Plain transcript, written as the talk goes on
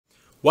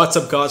What's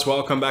up guys,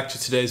 welcome back to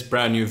today's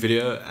brand new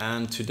video,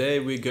 and today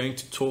we're going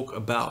to talk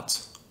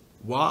about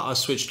why I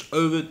switched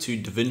over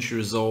to DaVinci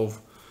Resolve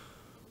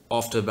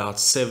after about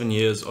 7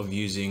 years of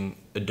using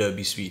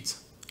Adobe Suite.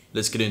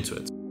 Let's get into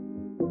it.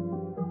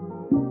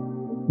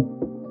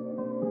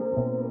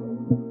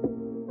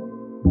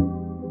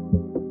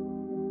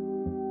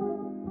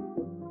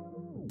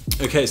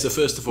 Okay, so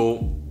first of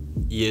all,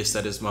 yes,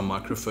 that is my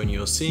microphone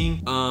you're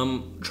seeing.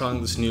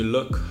 Trying this new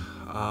look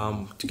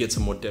to get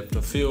some more depth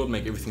of field,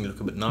 make everything look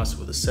a bit nicer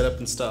with the setup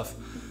and stuff,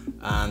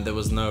 and there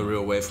was no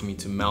real way for me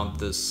to mount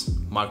this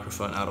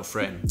microphone out of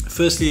frame.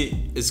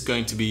 Firstly, it's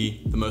going to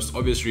be the most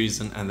obvious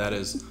reason, and that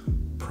is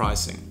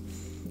pricing.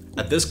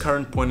 At this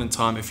current point in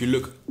time, if you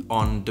look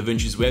on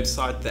DaVinci's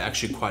website, they're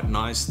actually quite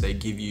nice. They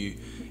give you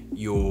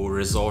your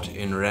result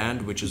in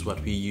Rand, which is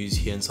what we use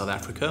here in South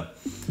Africa,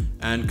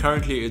 and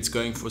currently it's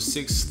going for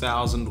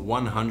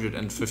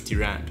 6,150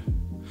 Rand.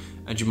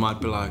 And you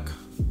might be like,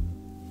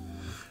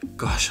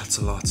 gosh, that's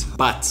a lot.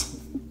 But,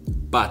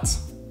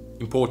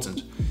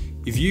 important,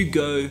 if you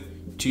go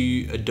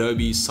to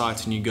Adobe's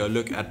site and you go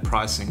look at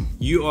pricing,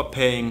 you are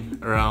paying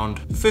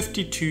around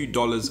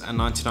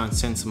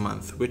 $52.99 a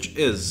month, which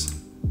is,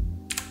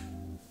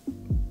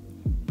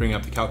 bring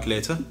up the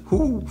calculator,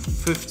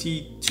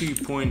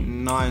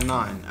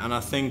 52.99, and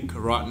I think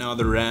right now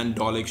the Rand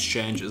dollar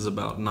exchange is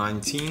about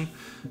 19,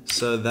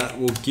 so that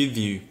will give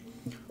you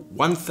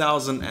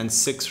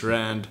 1,006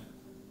 Rand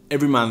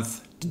every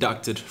month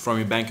deducted from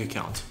your bank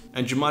account.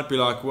 And you might be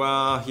like,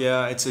 well,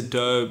 yeah, it's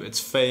Adobe,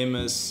 it's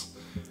famous.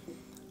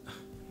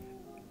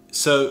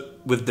 So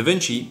with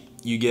DaVinci,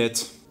 you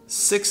get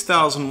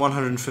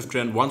 6,150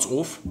 Rand once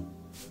off,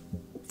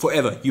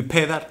 forever. You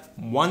pay that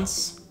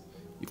once,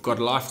 you've got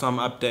lifetime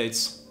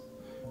updates,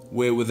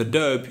 where with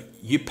Adobe,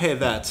 you pay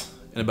that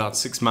in about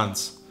 6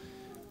 months,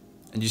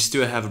 and you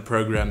still have a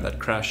program that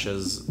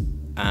crashes,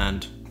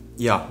 and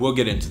yeah, we'll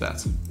get into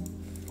that.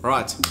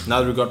 Alright,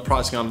 now that we've got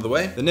pricing out of the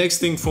way, the next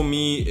thing for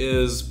me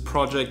is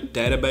project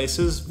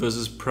databases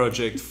versus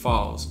project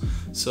files.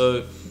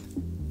 So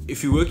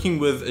if you're working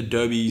with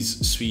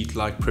Adobe's suite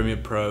like Premiere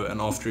Pro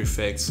and After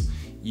Effects,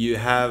 you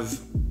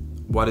have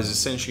what is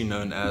essentially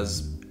known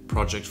as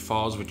project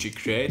files, which you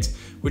create,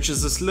 which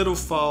is this little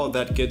file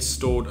that gets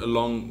stored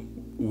along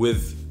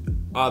with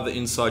either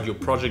inside your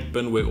project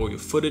bin where all your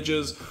footage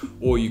is,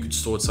 or you could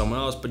store it somewhere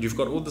else, but you've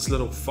got all these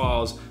little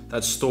files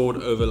that's stored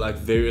over like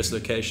various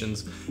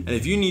locations. And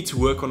if you need to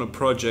work on a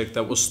project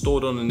that was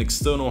stored on an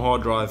external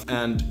hard drive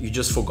and you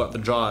just forgot the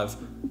drive,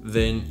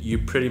 then you're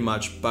pretty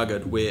much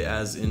buggered.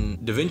 Whereas in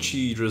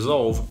DaVinci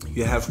Resolve,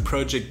 you have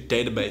project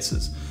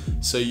databases.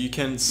 So you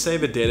can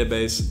save a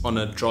database on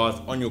a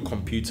drive on your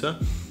computer,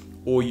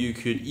 or you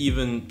could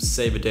even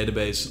save a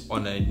database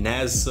on a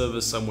NAS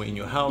server somewhere in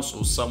your house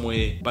or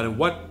somewhere. But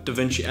what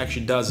DaVinci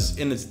actually does is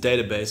in its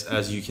database,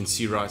 as you can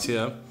see right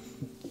here,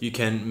 you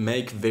can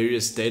make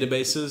various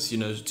databases, you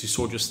know, to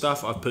sort your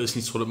stuff. I've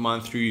personally sorted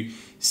mine through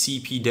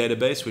CP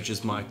database, which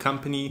is my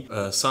company,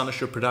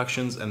 Sinosure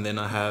Productions, and then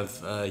I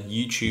have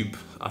YouTube,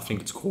 I think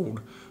it's called,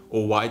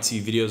 or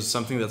YT videos,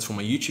 something that's for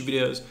my YouTube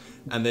videos.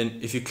 And then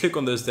if you click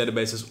on those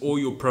databases, all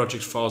your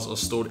project files are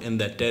stored in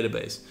that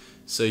database.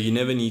 So you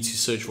never need to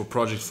search for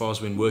project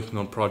files when working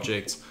on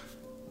projects,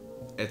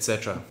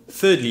 etc.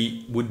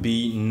 Thirdly would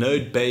be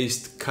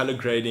node-based color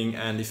grading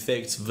and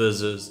effects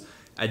versus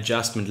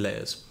adjustment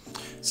layers.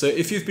 So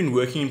if you've been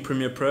working in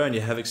Premiere Pro and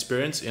you have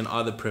experience in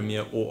either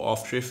Premiere or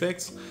After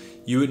Effects,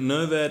 you would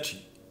know that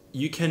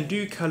you can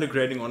do color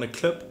grading on a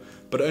clip,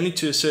 but only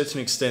to a certain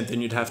extent.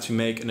 Then you'd have to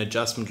make an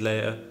adjustment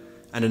layer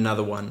and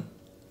another one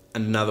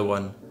and another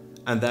one,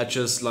 and that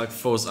just like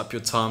fills up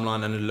your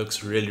timeline and it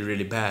looks really,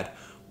 really bad.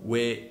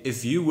 Where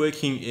if you're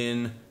working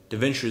in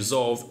DaVinci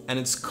Resolve, and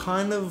it's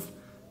kind of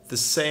the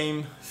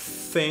same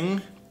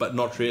thing, but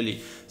not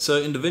really. So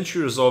in DaVinci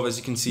Resolve, as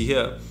you can see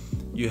here,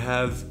 you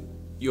have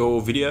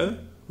your video,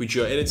 which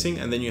you're editing,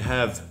 and then you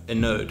have a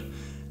node.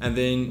 And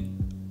then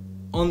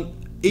on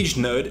each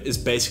node is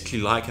basically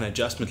like an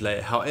adjustment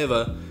layer.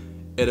 However,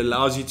 it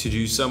allows you to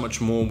do so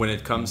much more when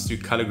it comes to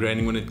color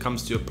grading, when it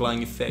comes to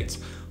applying effects.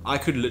 I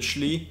could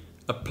literally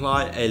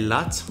apply a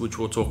LUT, which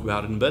we'll talk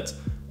about in a bit,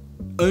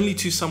 only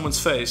to someone's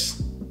face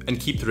and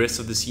keep the rest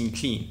of the scene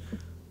clean.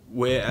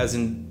 Whereas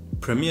in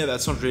Premiere,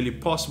 that's not really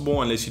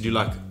possible unless you do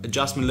like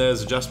adjustment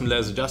layers,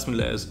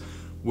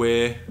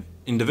 where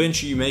in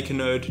DaVinci you make a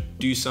node,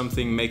 do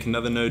something, make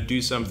another node,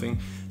 do something.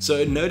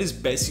 So a node is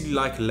basically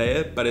like a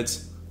layer, but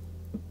it's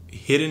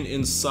hidden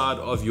inside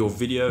of your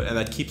video, and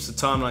that keeps the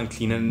timeline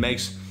clean and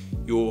makes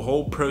your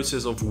whole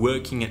process of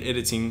working and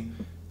editing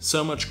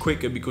so much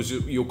quicker, because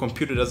your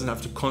computer doesn't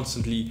have to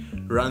constantly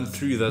run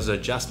through those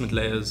adjustment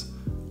layers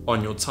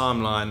on your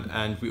timeline,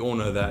 and we all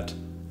know that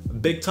a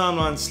big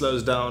timeline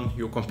slows down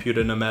your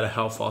computer no matter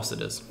how fast it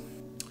is.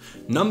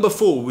 Number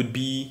 4 would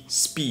be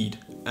speed,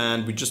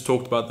 and we just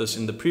talked about this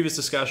in the previous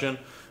discussion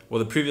or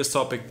the previous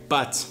topic,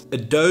 but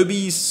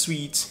Adobe's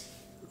suite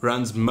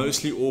runs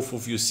mostly off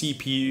of your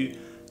CPU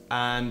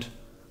and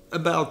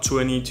about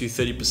 20 to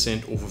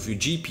 30% off of your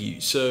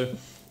GPU. So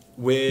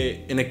where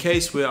in a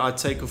case where I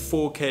take a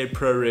 4K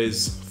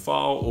ProRes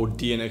file or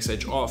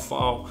DNxHR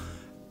file,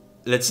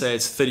 let's say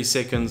it's 30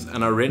 seconds,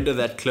 and I render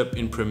that clip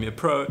in Premiere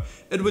Pro,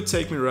 it would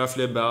take me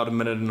roughly about 1.5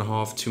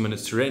 minutes, 2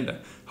 minutes to render.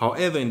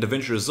 However, in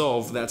DaVinci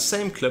Resolve, that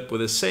same clip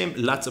with the same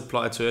LUT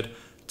applied to it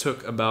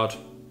took about,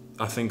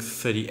 I think,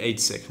 38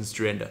 seconds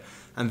to render.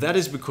 And that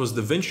is because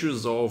DaVinci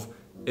Resolve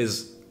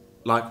is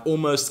like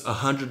almost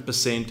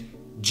 100%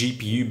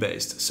 GPU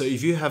based. So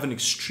if you have an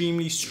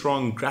extremely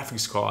strong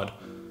graphics card,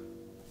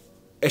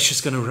 it's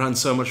just going to run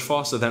so much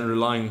faster than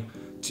relying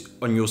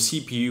on your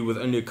CPU with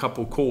only a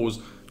couple cores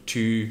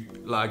to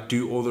like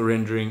do all the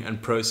rendering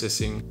and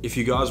processing. If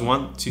you guys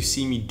want to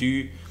see me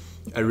do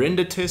a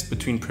render test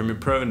between Premiere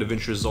Pro and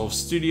DaVinci Resolve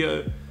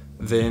Studio,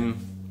 then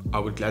I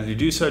would gladly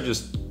do so.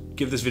 Just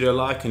give this video a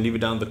like and leave it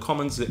down in the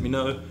comments, let me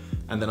know,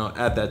 and then I'll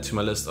add that to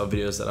my list of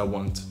videos that I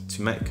want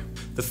to make.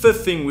 The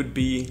fifth thing would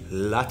be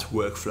LUT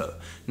workflow.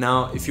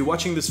 Now, if you're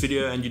watching this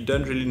video and you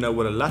don't really know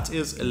what a LUT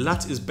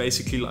is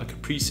basically like a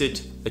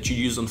preset that you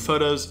use on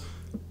photos,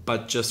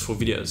 but just for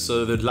videos.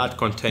 So the LUT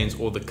contains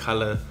all the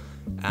color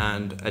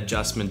and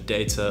adjustment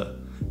data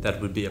that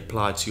would be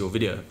applied to your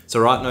video. So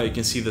right now you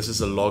can see this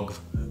is a log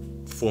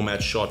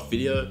format shot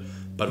video,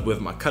 but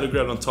with my color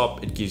grade on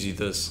top, it gives you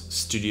this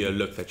studio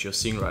look that you're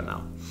seeing right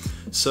now.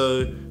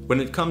 So when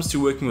it comes to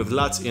working with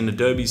LUT in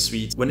Adobe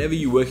Suite, whenever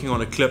you're working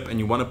on a clip and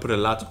you want to put a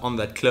LUT on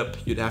that clip,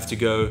 you'd have to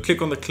go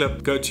click on the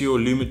clip, go to your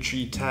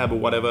Lumetri tab or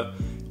whatever,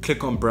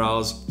 click on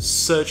browse,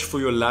 search for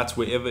your LUT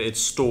wherever it's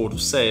stored or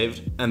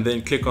saved, and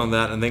then click on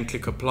that and then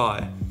click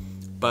apply.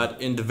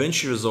 But in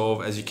DaVinci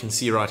Resolve, as you can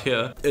see right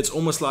here, it's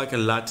almost like a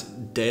LUT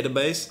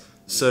database.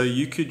 So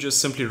you could just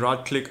simply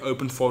right click,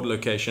 open folder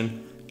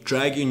location,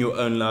 drag in your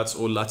own LUTs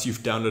or LUTs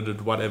you've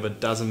downloaded, whatever,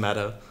 doesn't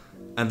matter.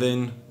 And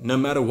then no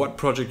matter what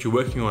project you're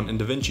working on in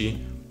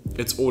DaVinci,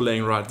 it's all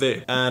laying right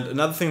there. And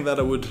another thing that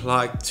I would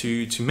like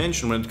to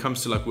mention when it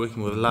comes to like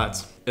working with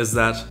LUT is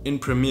that in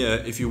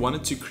Premiere, if you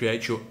wanted to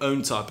create your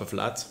own type of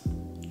LUT,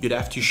 you'd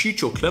have to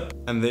shoot your clip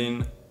and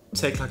then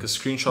take like a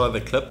screenshot of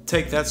the clip,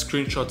 take that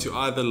screenshot to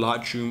either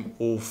Lightroom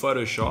or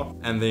Photoshop,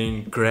 and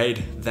then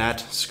grade that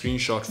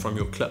screenshot from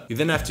your clip. You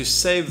then have to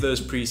save those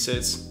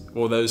presets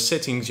or those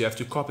settings. You have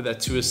to copy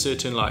that to a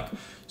certain like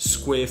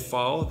square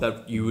file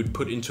that you would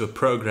put into a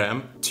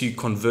program to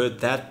convert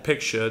that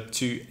picture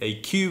to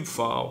a cube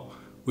file,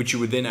 which you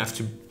would then have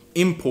to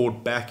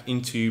import back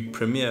into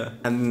Premiere.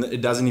 And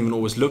it doesn't even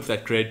always look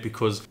that great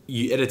because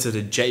you edited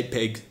a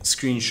JPEG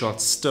screenshot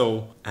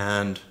still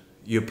and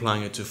you're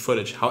applying it to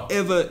footage.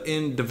 However,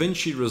 in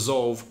DaVinci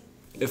Resolve,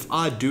 if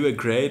I do a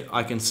grade,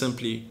 I can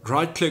simply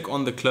right click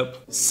on the clip,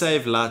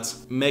 save LUT,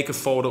 make a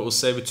folder or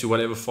save it to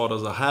whatever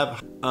folders I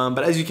have.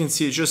 But as you can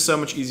see, it's just so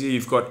much easier.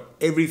 You've got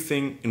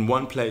everything in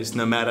one place,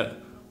 no matter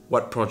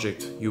what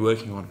project you're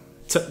working on.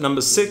 Tip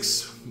number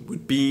 6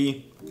 would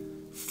be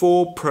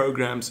 4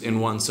 programs in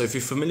one. So if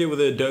you're familiar with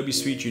the Adobe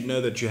Suite, you know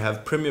that you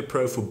have Premiere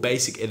Pro for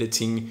basic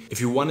editing. If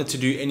you wanted to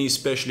do any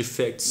special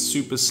effects,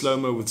 super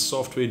slow-mo with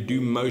software,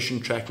 do motion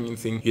tracking and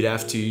things, you'd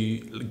have to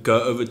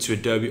go over to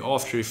Adobe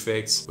After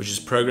Effects, which is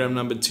program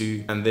number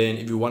 2. And then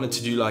if you wanted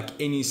to do like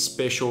any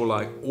special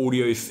like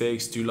audio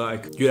effects, you'd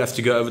have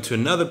to go over to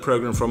another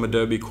program from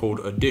Adobe called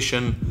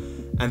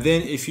Audition. And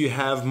then if you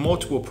have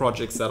multiple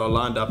projects that are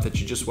lined up that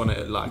you just want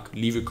to like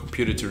leave your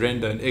computer to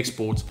render and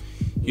export,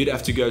 you'd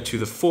have to go to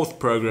the 4th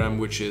program,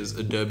 which is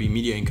Adobe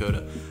Media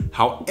Encoder.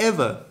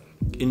 However,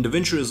 in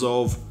DaVinci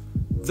Resolve,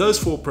 those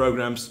 4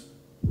 programs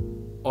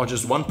are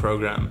just one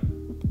program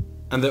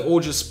and they're all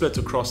just split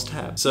across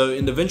tabs. So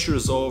in DaVinci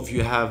Resolve,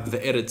 you have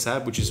the Edit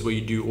tab, which is where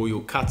you do all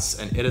your cuts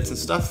and edits and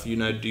stuff, you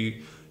know,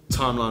 do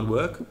timeline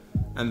work.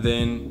 And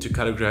then to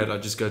color grade, I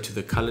just go to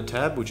the Color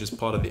tab, which is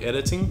part of the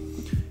editing.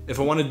 If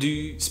I want to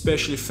do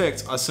special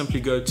effects, I simply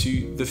go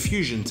to the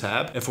Fusion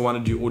tab. If I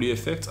want to do audio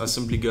effects, I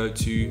simply go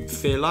to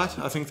Fairlight,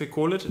 I think they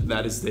call it.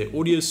 That is their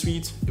audio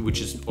suite,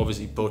 which is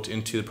obviously built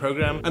into the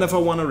program. And if I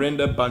want to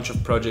render a bunch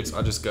of projects,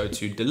 I just go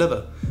to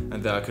Deliver.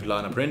 And there I could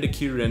line up render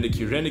queue, render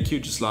queue, render queue,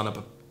 just line up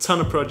a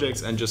ton of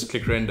projects and just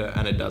click render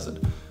and it does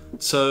it.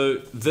 So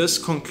this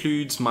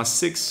concludes my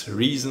 6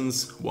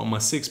 reasons, well, my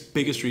 6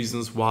 biggest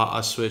reasons why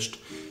I switched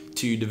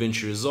to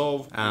DaVinci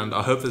Resolve. And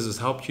I hope this has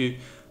helped you.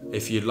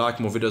 If you'd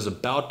like more videos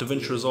about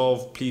DaVinci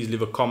Resolve, please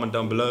leave a comment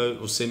down below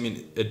or send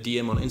me a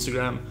DM on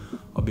Instagram.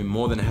 I'll be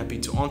more than happy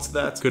to answer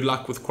that. Good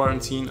luck with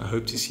quarantine. I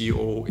hope to see you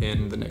all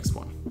in the next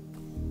one.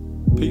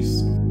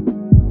 Peace.